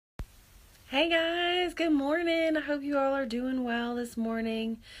Hey guys, good morning. I hope you all are doing well this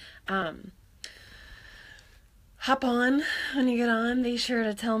morning. Um, Hop on when you get on. Be sure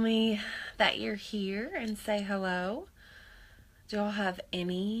to tell me that you're here and say hello. Do y'all have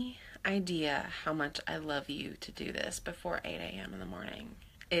any idea how much I love you to do this before 8 a.m. in the morning?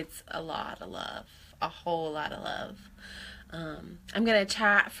 It's a lot of love, a whole lot of love. I'm going to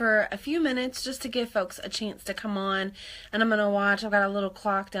chat for a few minutes just to give folks a chance to come on, and I'm going to watch. I've got a little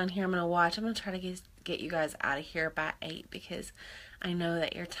clock down here. I'm going to watch. I'm going to try to get you guys out of here by 8 because I know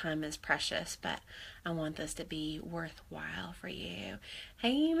that your time is precious, but I want this to be worthwhile for you.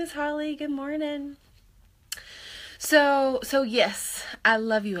 Hey, Miss Holly, good morning. So yes, I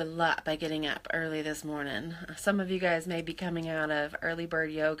love you a lot by getting up early this morning. Some of you guys may be coming out of early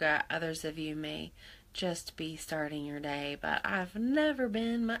bird yoga. Others of you may just be starting your day, but I've never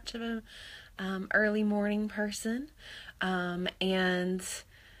been much of a early morning person, and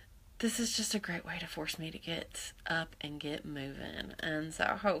this is just a great way to force me to get up and get moving, and so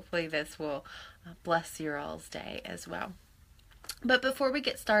hopefully this will bless your all's day as well. But before we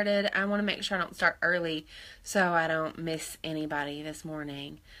get started, I want to make sure I don't start early so I don't miss anybody this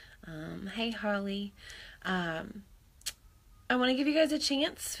morning. Hey, Holly. I want to give you guys a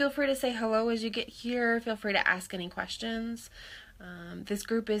chance. Feel free to say hello as you get here. Feel free to ask any questions. This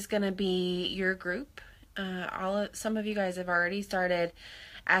group is going to be your group. Some of you guys have already started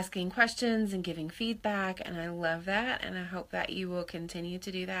asking questions and giving feedback, and I love that, and I hope that you will continue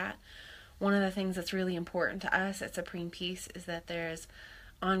to do that. One of the things that's really important to us at Supreme Peace is that there's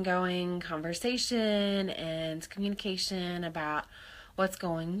ongoing conversation and communication about what's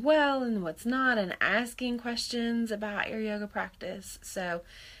going well and what's not, and asking questions about your yoga practice. So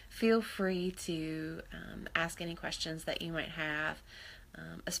feel free to ask any questions that you might have,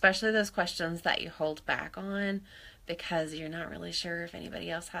 especially those questions that you hold back on because you're not really sure if anybody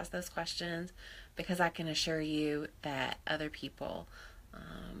else has those questions, because I can assure you that other people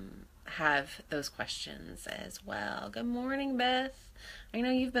have those questions as well. Good morning, Beth. I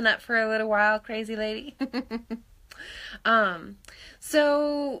know you've been up for a little while, crazy lady.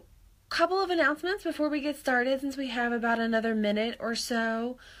 So couple of announcements before we get started, since we have about another minute or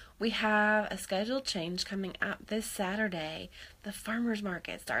so. We have a scheduled change coming up this Saturday. The farmers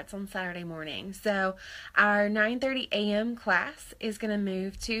market starts on Saturday morning. So our 9:30 a.m. class is going to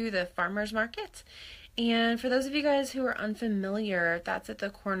move to the farmers market. And for those of you guys who are unfamiliar, that's at the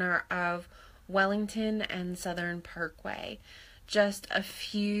corner of Wellington and Southern Parkway, just a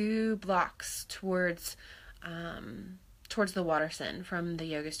few blocks towards the Waterson from the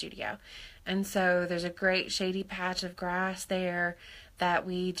yoga studio. And so there's a great shady patch of grass there that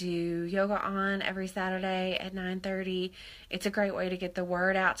we do yoga on every Saturday at 9:30. It's a great way to get the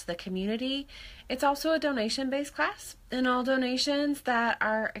word out to the community. It's also a donation-based class, and all donations that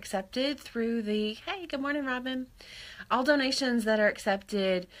are accepted through hey, good morning, Robin. All donations that are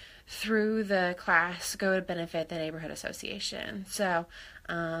accepted through the class go to benefit the neighborhood association. So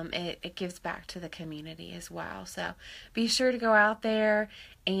it gives back to the community as well. So be sure to go out there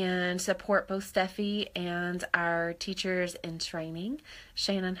and support both Steffi and our teachers in training.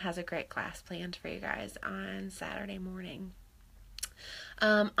 Shannon has a great class planned for you guys on Saturday morning.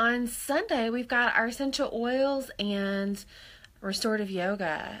 On Sunday, we've got our essential oils and restorative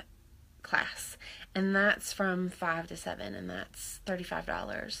yoga class, and that's from 5 to 7, and that's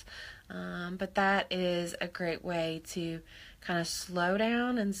 $35. But that is a great way to kind of slow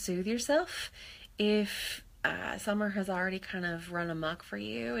down and soothe yourself if summer has already kind of run amok for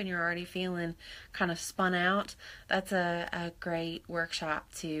you and you're already feeling kind of spun out. That's a great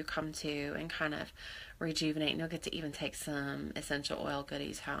workshop to come to and kind of rejuvenate, and you'll get to even take some essential oil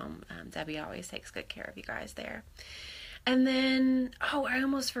goodies home. Debbie always takes good care of you guys there. And then, I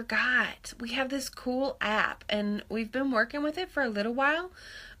almost forgot. We have this cool app, and we've been working with it for a little while,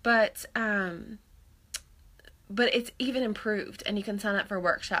 but it's even improved, and you can sign up for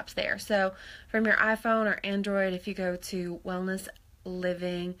workshops there. So from your iPhone or Android, if you go to Wellness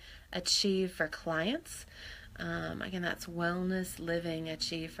Living Achieve for Clients, again, that's Wellness Living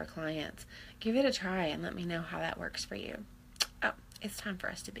Achieve for Clients. Give it a try and let me know how that works for you. It's time for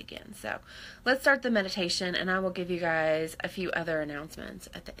us to begin. So let's start the meditation, and I will give you guys a few other announcements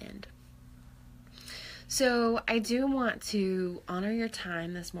at the end. So I do want to honor your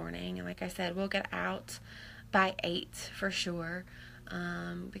time this morning, and like I said, we'll get out by 8 for sure,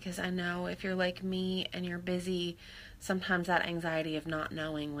 because I know if you're like me and you're busy, sometimes that anxiety of not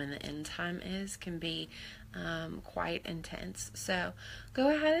knowing when the end time is can be quite intense. So go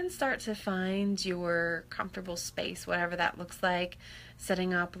ahead and start to find your comfortable space, whatever that looks like,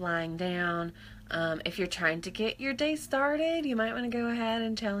 sitting up, lying down. If you're trying to get your day started, you might want to go ahead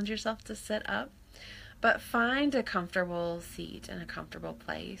and challenge yourself to sit up. But find a comfortable seat and a comfortable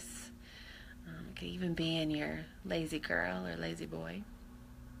place. It could even be in your lazy girl or lazy boy.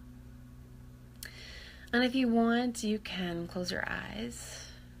 And if you want, you can close your eyes.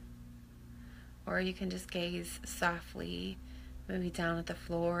 Or you can just gaze softly, maybe down at the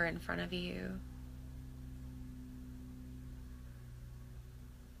floor in front of you.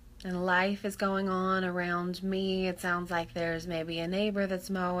 And life is going on around me. It sounds like there's maybe a neighbor that's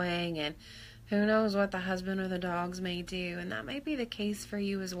mowing, and who knows what the husband or the dogs may do. And that may be the case for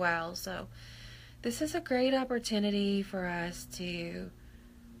you as well. So this is a great opportunity for us to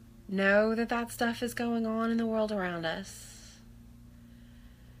know that that stuff is going on in the world around us.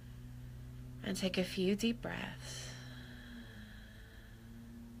 And take a few deep breaths.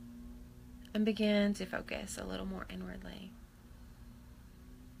 And begin to focus a little more inwardly.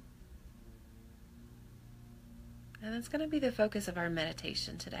 And that's going to be the focus of our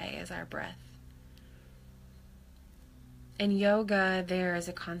meditation today, is our breath. In yoga, there is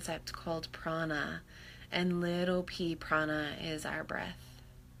a concept called prana, and little p prana is our breath.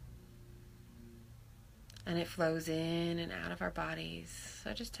 And it flows in and out of our bodies.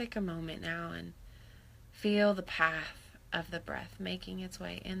 So just take a moment now and feel the path of the breath making its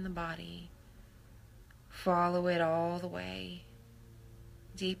way in the body. Follow it all the way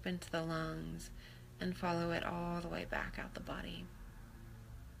deep into the lungs and follow it all the way back out the body.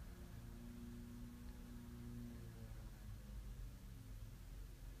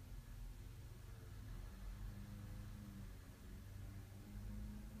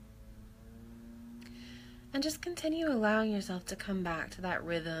 And just continue allowing yourself to come back to that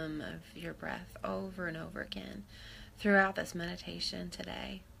rhythm of your breath over and over again throughout this meditation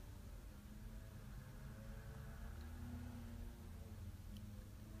today.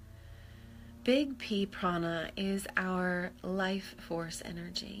 Big P prana is our life force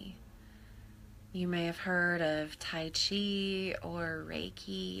energy. You may have heard of Tai Chi or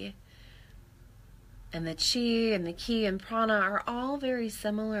Reiki. And the Chi and the Ki and prana are all very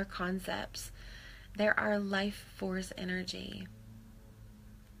similar concepts. They're our life force energy.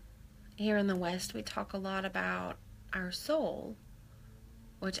 Here in the West, we talk a lot about our soul,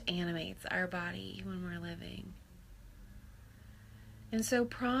 which animates our body when we're living. And so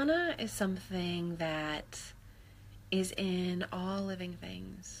prana is something that is in all living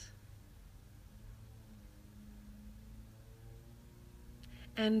things.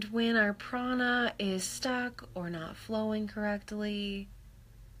 And when our prana is stuck or not flowing correctly,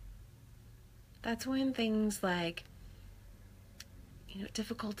 that's when things like,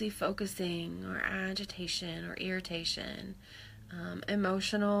 difficulty focusing or agitation or irritation,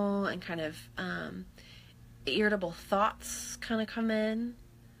 emotional and kind of irritable thoughts kind of come in.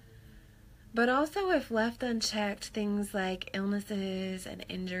 But also, if left unchecked, things like illnesses and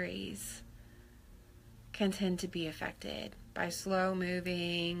injuries can tend to be affected by slow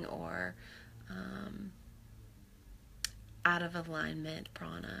moving or out of alignment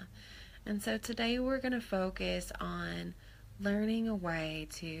prana. And so today we're going to focus on learning a way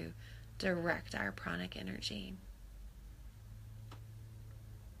to direct our pranic energy.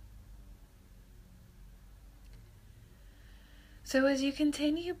 So as you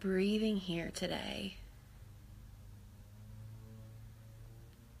continue breathing here today,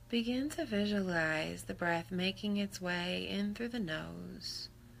 begin to visualize the breath making its way in through the nose,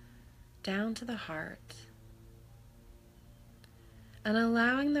 down to the heart, and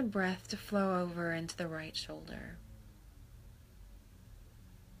allowing the breath to flow over into the right shoulder.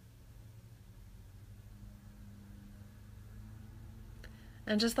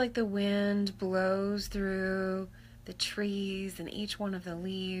 And just like the wind blows through the trees and each one of the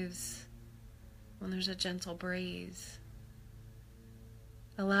leaves when there's a gentle breeze,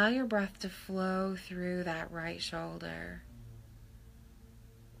 allow your breath to flow through that right shoulder,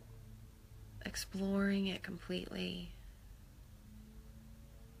 exploring it completely.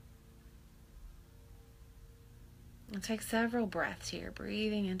 And take several breaths here,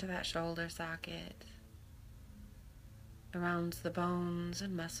 breathing into that shoulder socket, around the bones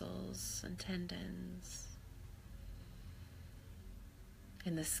and muscles and tendons,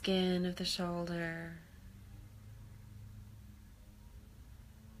 in the skin of the shoulder.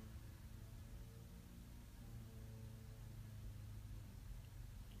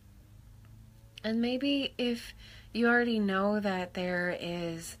 And maybe if you already know that there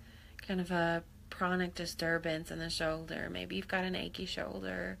is kind of a pranic disturbance in the shoulder, maybe you've got an achy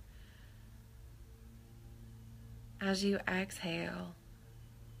shoulder, as you exhale,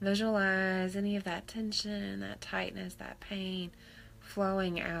 visualize any of that tension, that tightness, that pain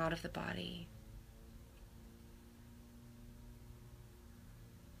flowing out of the body.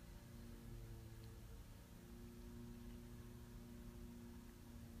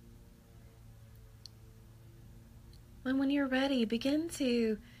 And when you're ready, begin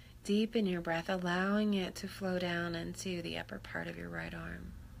to deepen your breath, allowing it to flow down into the upper part of your right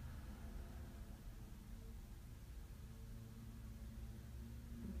arm.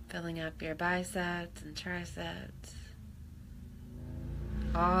 Filling up your biceps and triceps.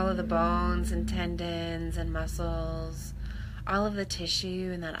 All of the bones and tendons and muscles, all of the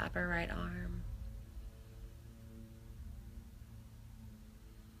tissue in that upper right arm.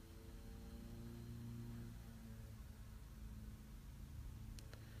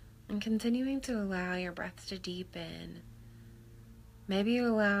 And continuing to allow your breath to deepen. Maybe you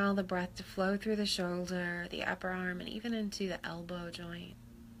allow the breath to flow through the shoulder, the upper arm, and even into the elbow joint.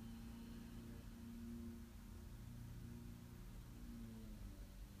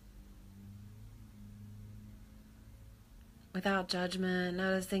 Without judgment,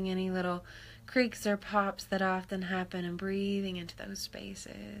 noticing any little creaks or pops that often happen and breathing into those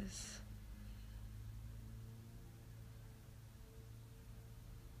spaces.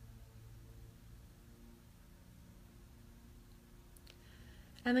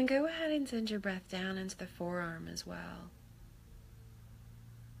 And then go ahead and send your breath down into the forearm as well.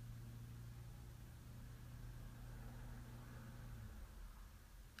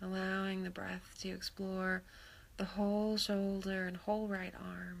 Allowing the breath to explore the whole shoulder and whole right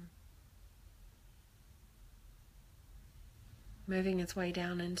arm. Moving its way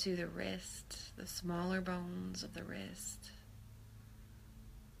down into the wrist, the smaller bones of the wrist.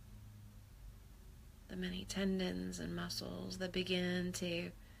 The many tendons and muscles that begin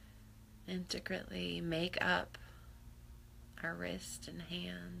to intricately make up our wrist and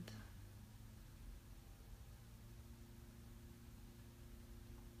hand.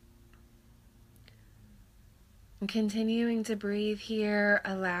 And continuing to breathe here,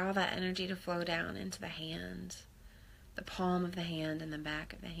 allow that energy to flow down into the hand, the palm of the hand and the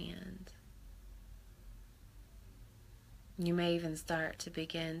back of the hand. You may even start to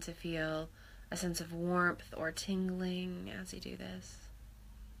begin to feel a sense of warmth or tingling as you do this.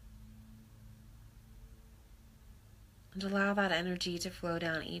 And allow that energy to flow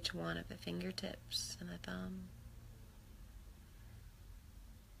down each one of the fingertips and the thumb.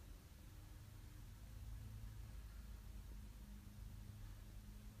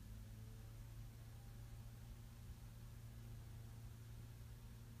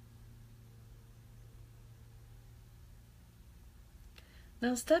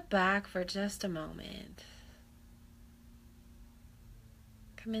 Now step back for just a moment.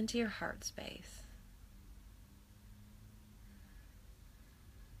 Come into your heart space.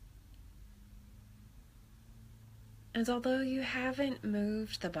 And although you haven't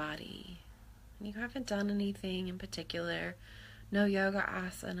moved the body, and you haven't done anything in particular, no yoga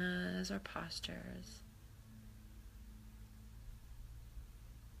asanas or postures,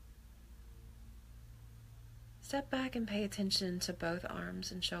 step back and pay attention to both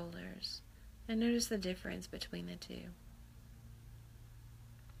arms and shoulders, and notice the difference between the two.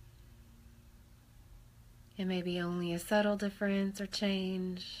 It may be only a subtle difference or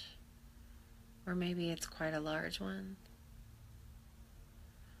change, or maybe it's quite a large one.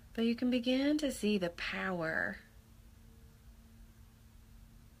 But you can begin to see the power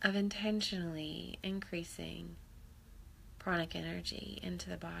of intentionally increasing pranic energy into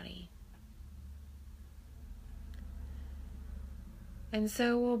the body. And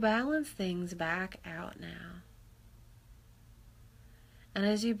so we'll balance things back out now. And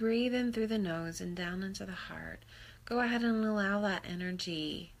as you breathe in through the nose and down into the heart, go ahead and allow that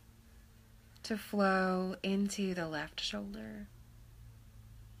energy to flow into the left shoulder.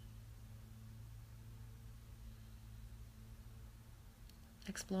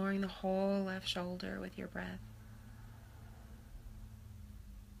 Exploring the whole left shoulder with your breath.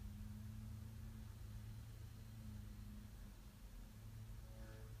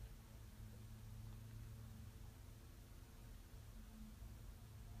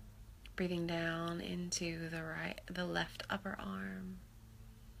 Breathing down into the left upper arm.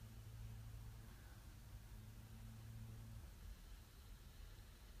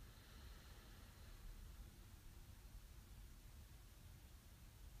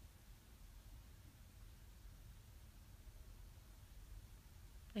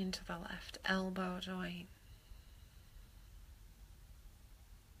 Into the left elbow joint.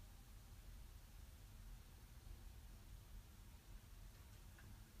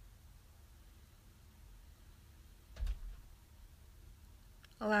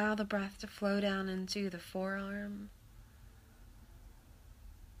 Allow the breath to flow down into the forearm.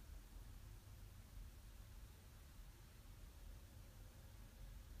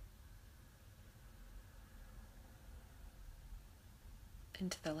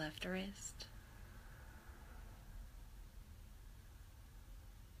 Into the left wrist.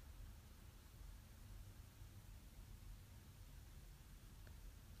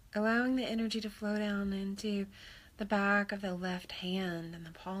 allowing the energy to flow down into the back of the left hand and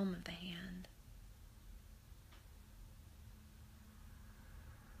the palm of the hand,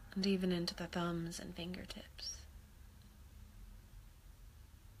 and even into the thumbs and fingertips.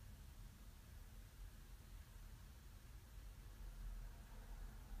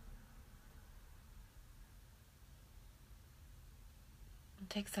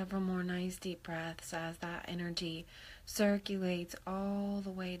 Take several more nice deep breaths as that energy circulates all the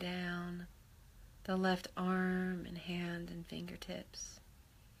way down the left arm and hand and fingertips.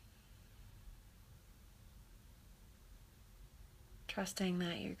 Trusting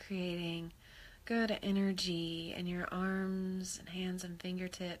that you're creating good energy in your arms and hands and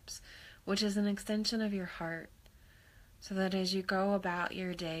fingertips, which is an extension of your heart, so that as you go about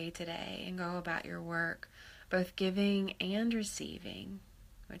your day today and go about your work, both giving and receiving,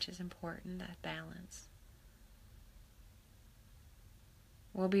 which is important, that balance,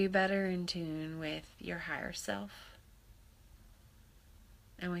 will be better in tune with your higher self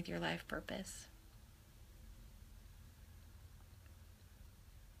and with your life purpose.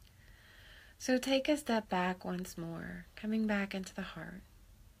 So take a step back once more, coming back into the heart.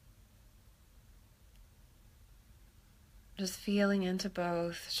 Just feeling into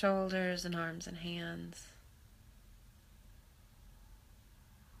both shoulders and arms and hands.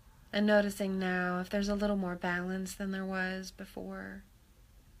 And noticing now if there's a little more balance than there was before.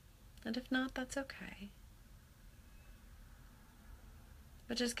 And if not, that's okay.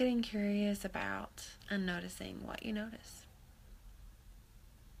 But just getting curious about and noticing what you notice.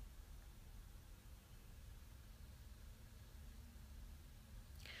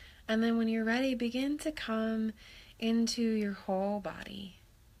 And then when you're ready, begin to come into your whole body,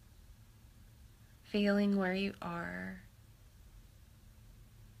 feeling where you are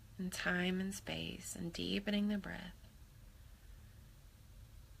in time and space, and deepening the breath.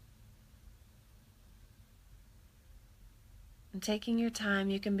 And taking your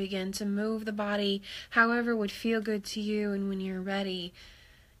time, you can begin to move the body however would feel good to you, and when you're ready,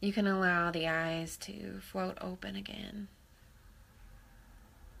 you can allow the eyes to float open again.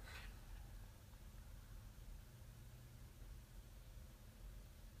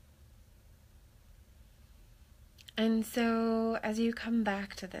 And so, as you come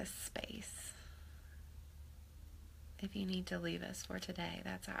back to this space, if you need to leave us for today,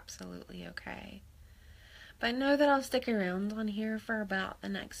 that's absolutely okay. But know that I'll stick around on here for about the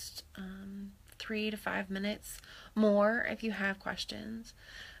next 3 to 5 minutes more if you have questions.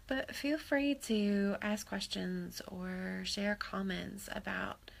 But feel free to ask questions or share comments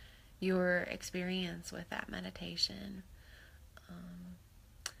about your experience with that meditation.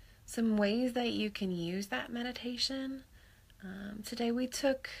 Some ways that you can use that meditation. Today we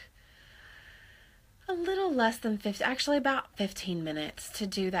took a little less than about 15 minutes to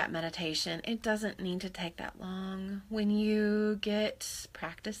do that meditation. It doesn't need to take that long. When you get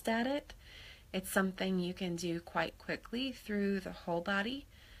practiced at it, it's something you can do quite quickly through the whole body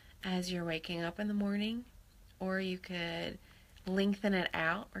as you're waking up in the morning, or you could lengthen it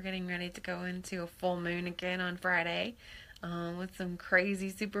out. We're getting ready to go into a full moon again on Friday. With some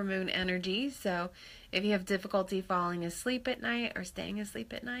crazy supermoon energy. So if you have difficulty falling asleep at night or staying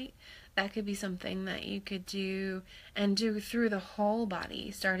asleep at night, that could be something that you could do and do through the whole body,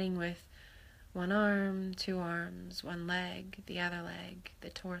 starting with one arm, 2 arms, one leg, the other leg,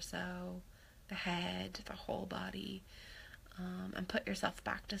 the torso, the head, the whole body, and put yourself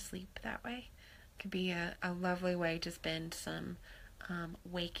back to sleep that way. It could be a lovely way to spend some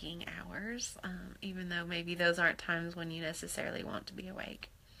waking hours, even though maybe those aren't times when you necessarily want to be awake.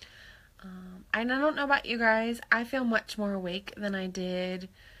 I don't know about you guys, I feel much more awake than I did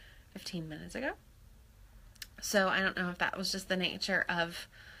 15 minutes ago. So I don't know if that was just the nature of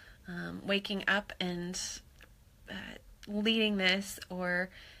waking up and leading this, or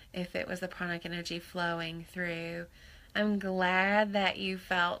if it was the pranic energy flowing through. I'm glad that you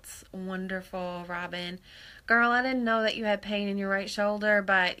felt wonderful, Robin. Girl, I didn't know that you had pain in your right shoulder,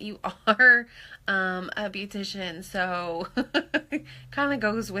 but you are a beautician, so kind of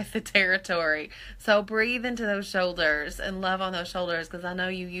goes with the territory. So breathe into those shoulders and love on those shoulders, because I know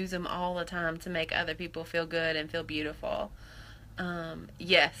you use them all the time to make other people feel good and feel beautiful.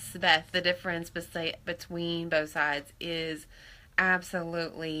 Yes, Beth, the difference between both sides is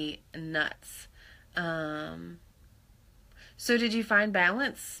absolutely nuts. So did you find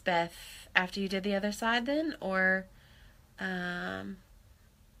balance, Beth, after you did the other side then? Or, the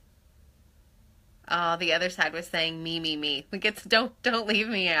other side was saying me. Like, don't leave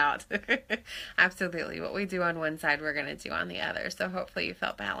me out. Absolutely. What we do on one side, we're going to do on the other. So hopefully you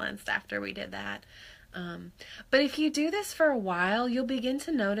felt balanced after we did that. But if you do this for a while, you'll begin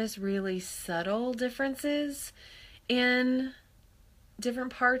to notice really subtle differences in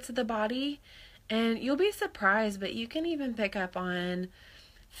different parts of the body, and you'll be surprised, but you can even pick up on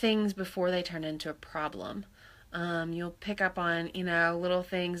things before they turn into a problem. You'll pick up on, little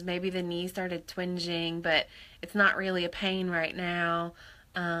things. Maybe the knee started twinging, but it's not really a pain right now.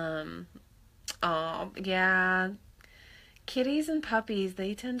 Oh, yeah. Kitties and puppies,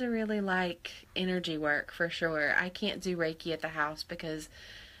 they tend to really like energy work for sure. I can't do Reiki at the house because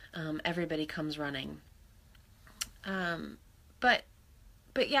everybody comes running.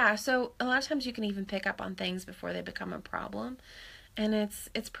 But yeah, so a lot of times you can even pick up on things before they become a problem. And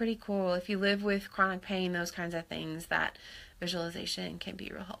it's pretty cool. If you live with chronic pain, those kinds of things, that visualization can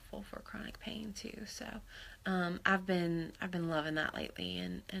be real helpful for chronic pain too. So I've been loving that lately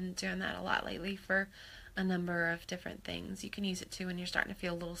and doing that a lot lately for a number of different things. You can use it too when you're starting to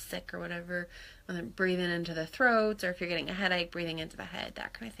feel a little sick or whatever, when they're breathing into the throat, or if you're getting a headache, breathing into the head,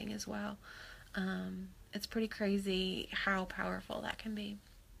 that kind of thing as well. It's pretty crazy how powerful that can be.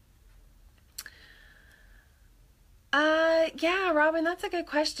 Yeah, Robin, that's a good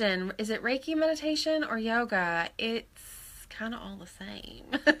question. Is it Reiki meditation or yoga? It's kind of all the same.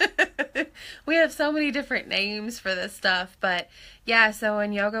 We have so many different names for this stuff, but yeah, so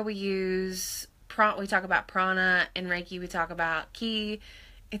in yoga we talk about prana, in Reiki we talk about ki.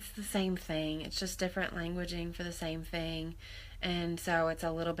 It's the same thing. It's just different languaging for the same thing. And so it's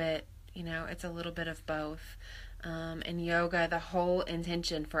a little bit, it's a little bit of both. In yoga, the whole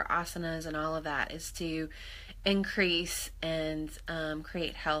intention for asanas and all of that is to increase and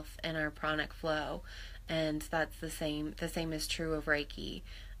create health in our pranic flow, and that's the same is true of Reiki.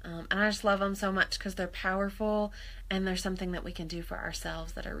 And I just love them so much because they're powerful and they're something that we can do for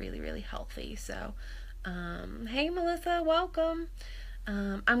ourselves that are really, really healthy. So hey Melissa, welcome.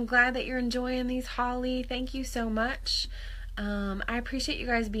 I'm glad that you're enjoying these, Holly. Thank you so much. I appreciate you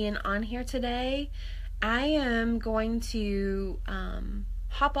guys being on here today. I am going to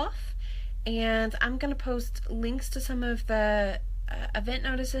hop off, and I'm going to post links to some of the event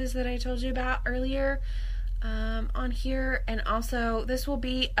notices that I told you about earlier on here. And also, this will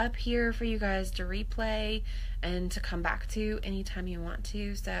be up here for you guys to replay and to come back to anytime you want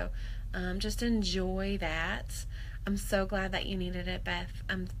to. So just enjoy that. I'm so glad that you needed it, Beth.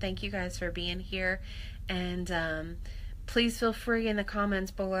 Thank you guys for being here. And please feel free in the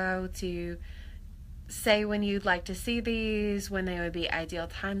comments below to say when you'd like to see these, when they would be ideal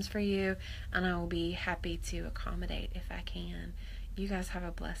times for you, and I will be happy to accommodate if I can. You guys have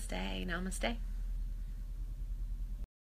a blessed day. Namaste.